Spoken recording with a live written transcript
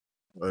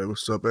Hey,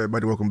 what's up,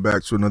 everybody? Welcome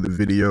back to another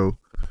video.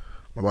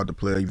 I'm about to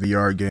play a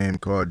VR game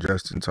called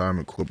Just in Time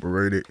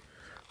Incorporated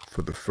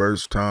for the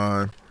first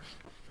time.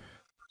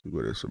 See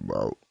what it's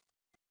about.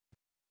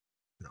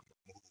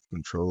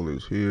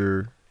 Controllers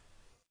here.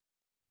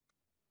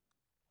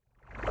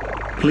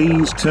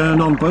 Please turn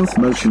on both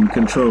motion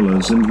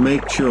controllers and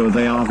make sure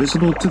they are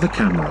visible to the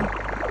camera.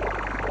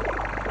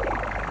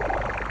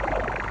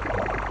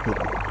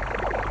 Put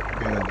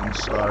hands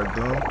inside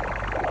them.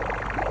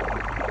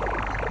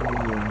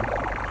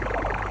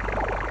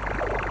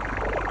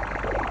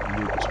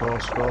 Get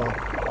tossed off.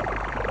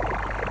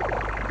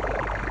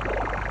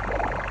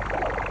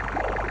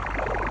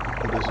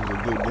 This is a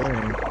good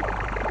game.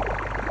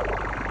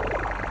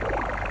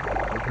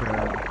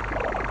 Okay.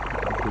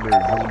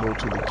 They're visible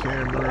to the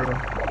camera.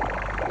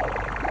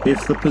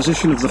 If the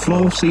position of the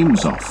floor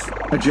seems off,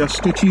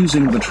 adjust it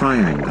using the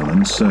triangle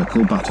and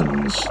circle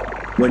buttons.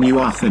 When you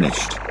are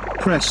finished,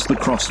 press the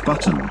cross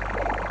button.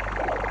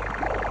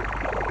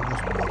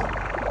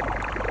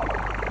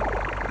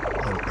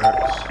 Oh, X.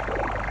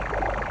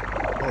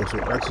 Oh, so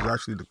X is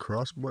actually the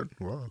cross button?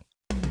 Wow.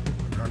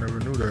 I never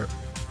knew that.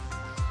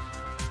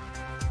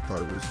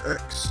 Thought it was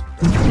X.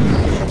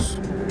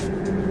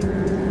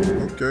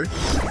 Okay.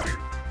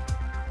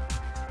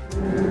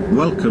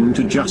 Welcome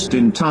to Just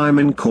in Time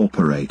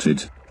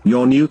Incorporated.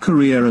 Your new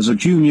career as a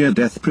junior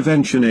death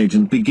prevention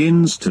agent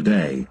begins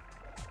today.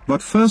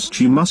 But first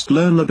you must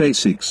learn the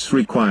basics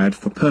required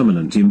for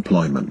permanent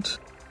employment.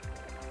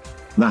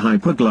 The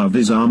Hyperglove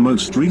is our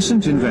most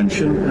recent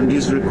invention and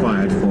is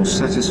required for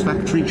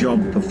satisfactory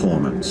job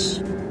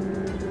performance.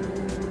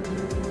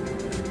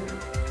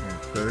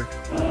 Okay.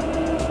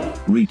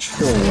 Reach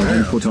forward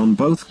and put on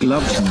both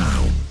gloves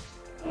now.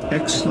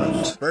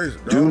 Excellent.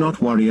 Do not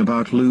worry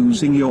about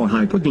losing your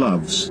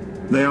Hypergloves.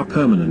 They are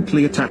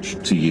permanently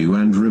attached to you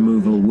and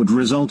removal would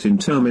result in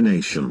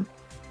termination.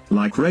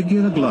 Like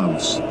regular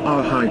gloves,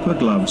 our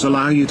Hypergloves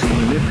allow you to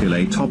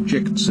manipulate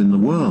objects in the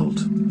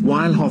world.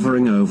 While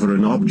hovering over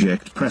an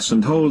object, press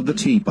and hold the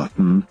T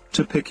button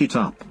to pick it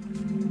up.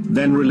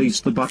 Then release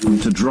the button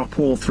to drop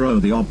or throw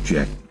the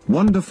object.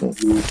 Wonderful.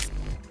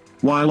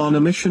 While on a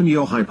mission,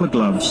 your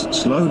Hypergloves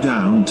slow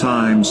down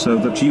time so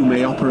that you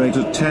may operate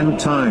at 10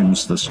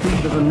 times the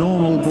speed of a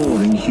normal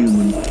boring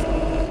human.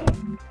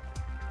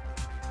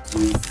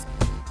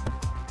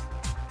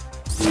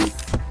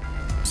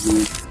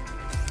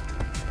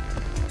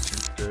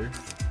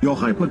 Your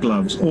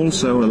Hypergloves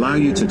also allow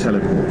you to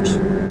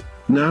teleport.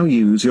 Now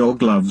use your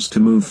gloves to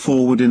move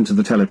forward into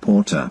the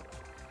teleporter.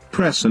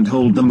 Press and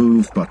hold the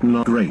move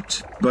button.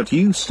 Great, but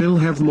you still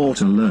have more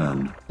to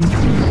learn.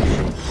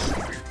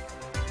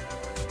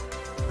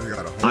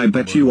 I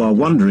bet you are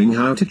wondering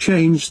how to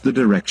change the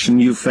direction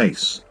you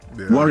face.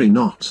 Worry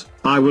not,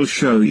 I will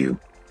show you.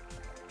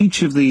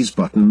 Each of these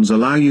buttons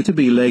allow you to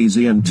be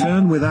lazy and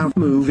turn without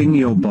moving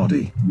your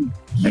body.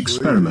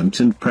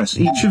 Experiment and press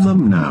each of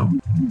them now.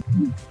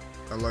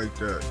 I like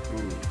that.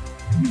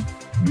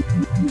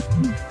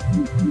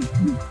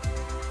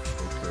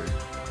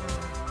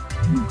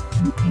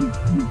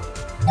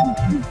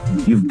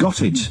 Okay. You've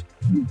got it.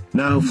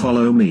 Now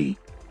follow me.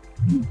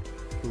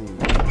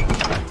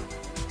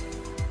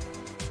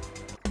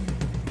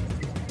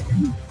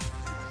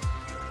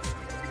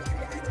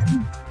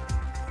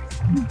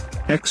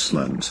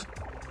 Excellent.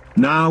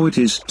 Now it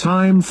is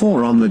time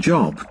for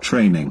on-the-job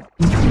training.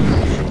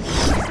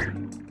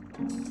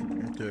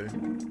 Okay.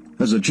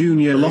 As a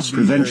junior loss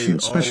prevention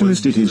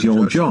specialist, it is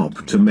your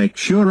job to make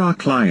sure our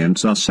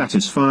clients are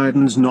satisfied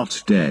and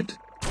not dead.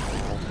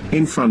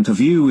 In front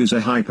of you is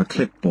a Hyper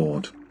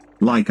clipboard.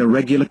 Like a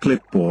regular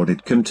clipboard,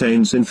 it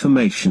contains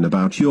information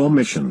about your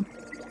mission.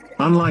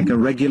 Unlike a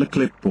regular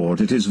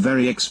clipboard, it is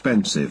very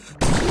expensive.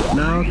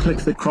 Now click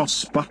the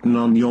cross button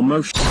on your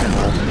motion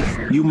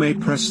sensor. You may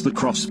press the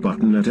cross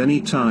button at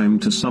any time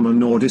to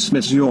summon or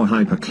dismiss your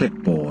Hyper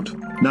clipboard.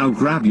 Now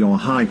grab your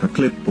Hyper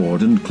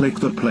clipboard and click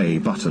the play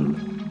button.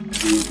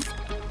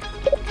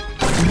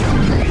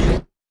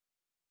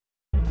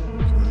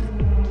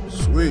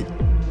 Sweet.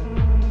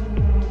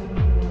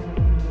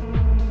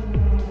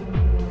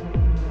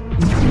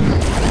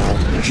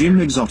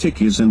 Jim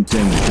Exotic is in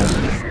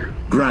danger.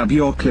 Grab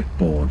your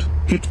clipboard,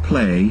 hit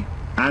play,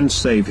 and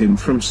save him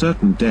from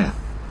certain death.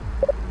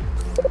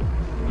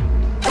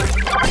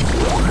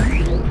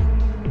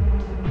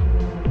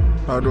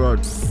 How do I...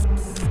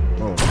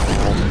 Oh.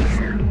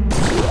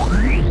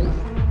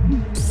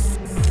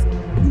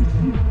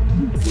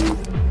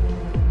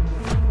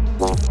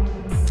 What?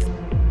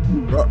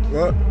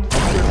 I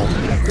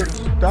couldn't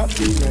stop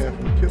this man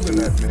from killing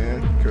that man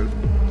because...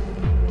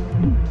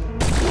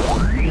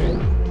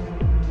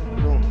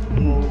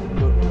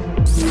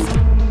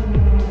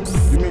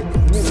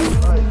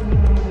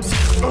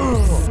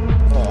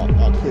 I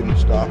couldn't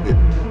stop it.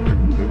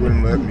 They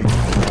wouldn't let me.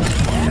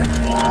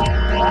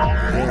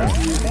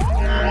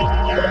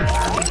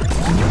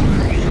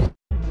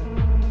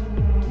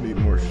 Need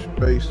more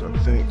space, I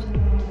think.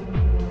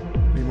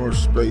 Need more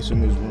space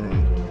in this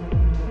room.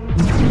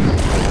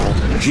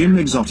 Jim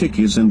Exotic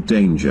is in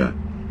danger.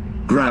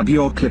 Grab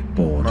your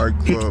clipboard,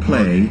 hit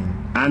play,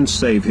 and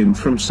save him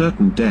from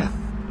certain death.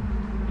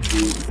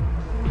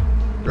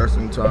 Just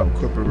in time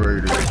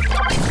incorporated.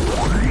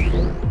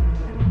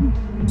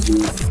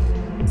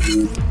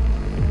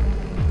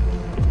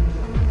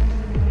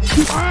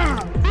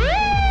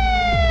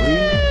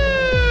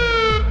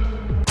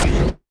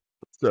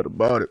 Said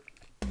about it.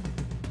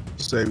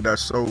 Save that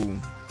soul.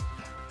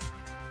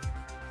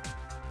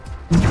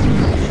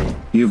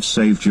 You've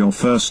saved your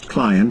first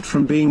client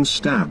from being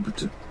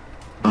stabbed.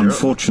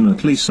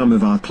 Unfortunately, some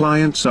of our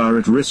clients are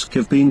at risk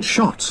of being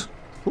shot.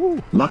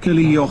 Ooh.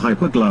 Luckily, your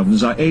hyper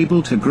gloves are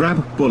able to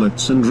grab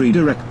bullets and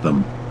redirect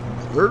them.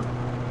 Right.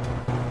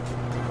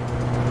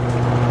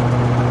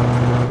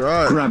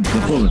 Grab the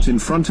bullet in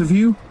front of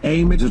you,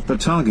 aim it at the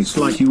targets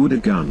like you would a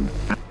gun.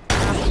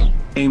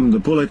 Aim the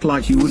bullet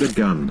like you would a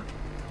gun.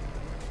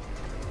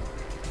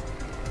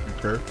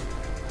 Okay.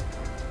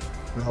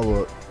 Now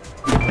what?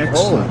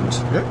 Excellent.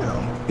 Oh,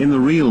 yeah. In the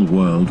real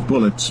world,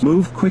 bullets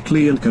move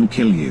quickly and can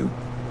kill you.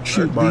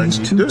 Shoot Everybody these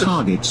need 2 this.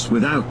 targets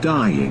without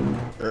dying.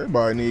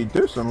 Everybody need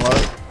this in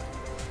life.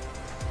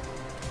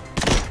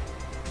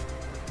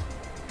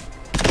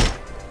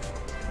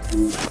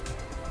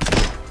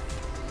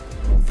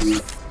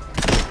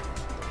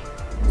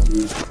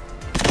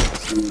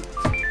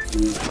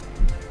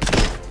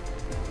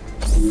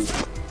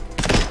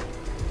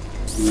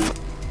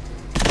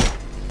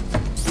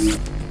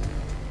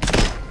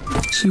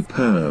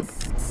 Superb.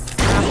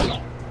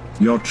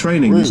 Your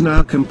training is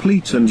now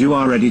complete and you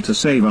are ready to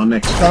save our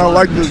next I don't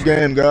like client. this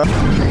game,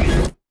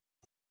 guys.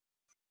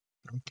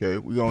 Okay,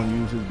 we gonna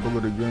use his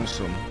bullet against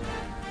him.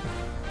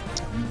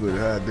 You could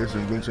have had this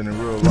invention in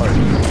real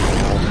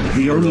life.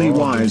 The only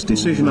wise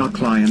decision our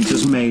client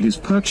has made is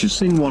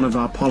purchasing one of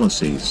our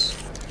policies.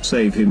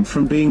 Save him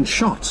from being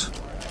shot.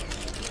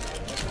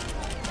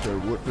 Okay,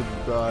 what does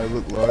the guy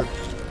look like?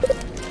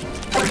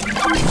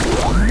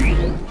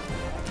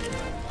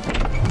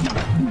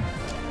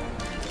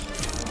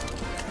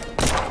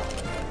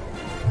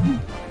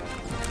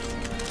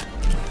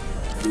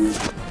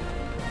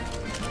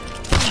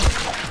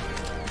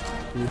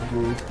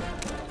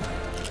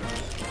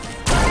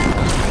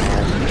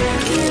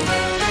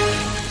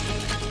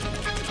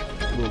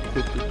 Little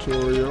quick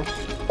tutorial.